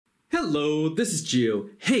Hello, this is Gio.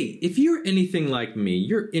 Hey, if you're anything like me,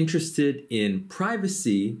 you're interested in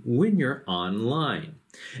privacy when you're online.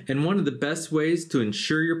 And one of the best ways to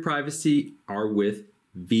ensure your privacy are with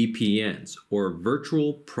VPNs, or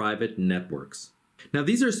virtual private networks. Now,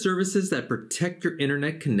 these are services that protect your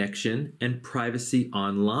internet connection and privacy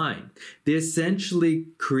online. They essentially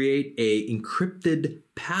create an encrypted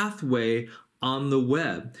pathway on the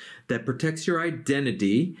web that protects your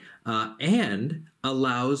identity and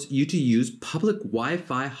allows you to use public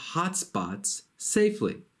Wi-Fi hotspots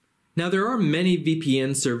safely. Now, there are many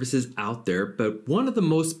VPN services out there, but one of the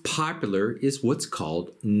most popular is what's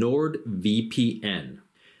called NordVPN.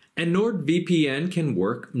 And NordVPN can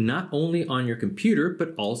work not only on your computer,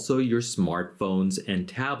 but also your smartphones and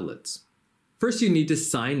tablets. First, you need to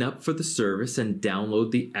sign up for the service and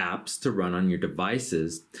download the apps to run on your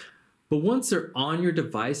devices. But once they're on your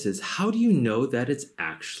devices, how do you know that it's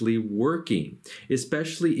actually working?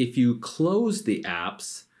 Especially if you close the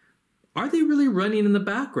apps, are they really running in the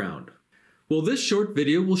background? Well, this short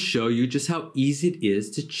video will show you just how easy it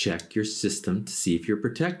is to check your system to see if you're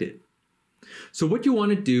protected. So what you want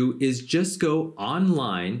to do is just go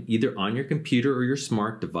online, either on your computer or your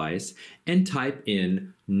smart device, and type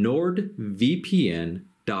in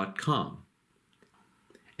NordVPN.com.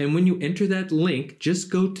 And when you enter that link, just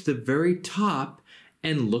go to the very top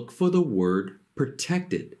and look for the word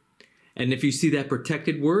protected. And if you see that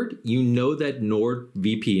protected word, you know that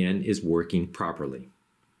NordVPN is working properly.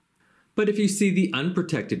 But if you see the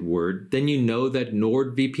unprotected word, then you know that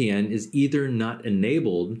NordVPN is either not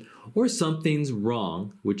enabled or something's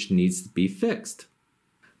wrong, which needs to be fixed.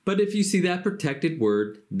 But if you see that protected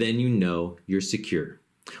word, then you know you're secure.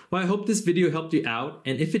 Well, I hope this video helped you out,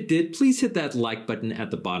 and if it did, please hit that like button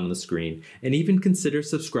at the bottom of the screen and even consider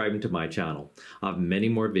subscribing to my channel. I have many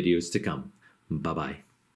more videos to come. Bye-bye.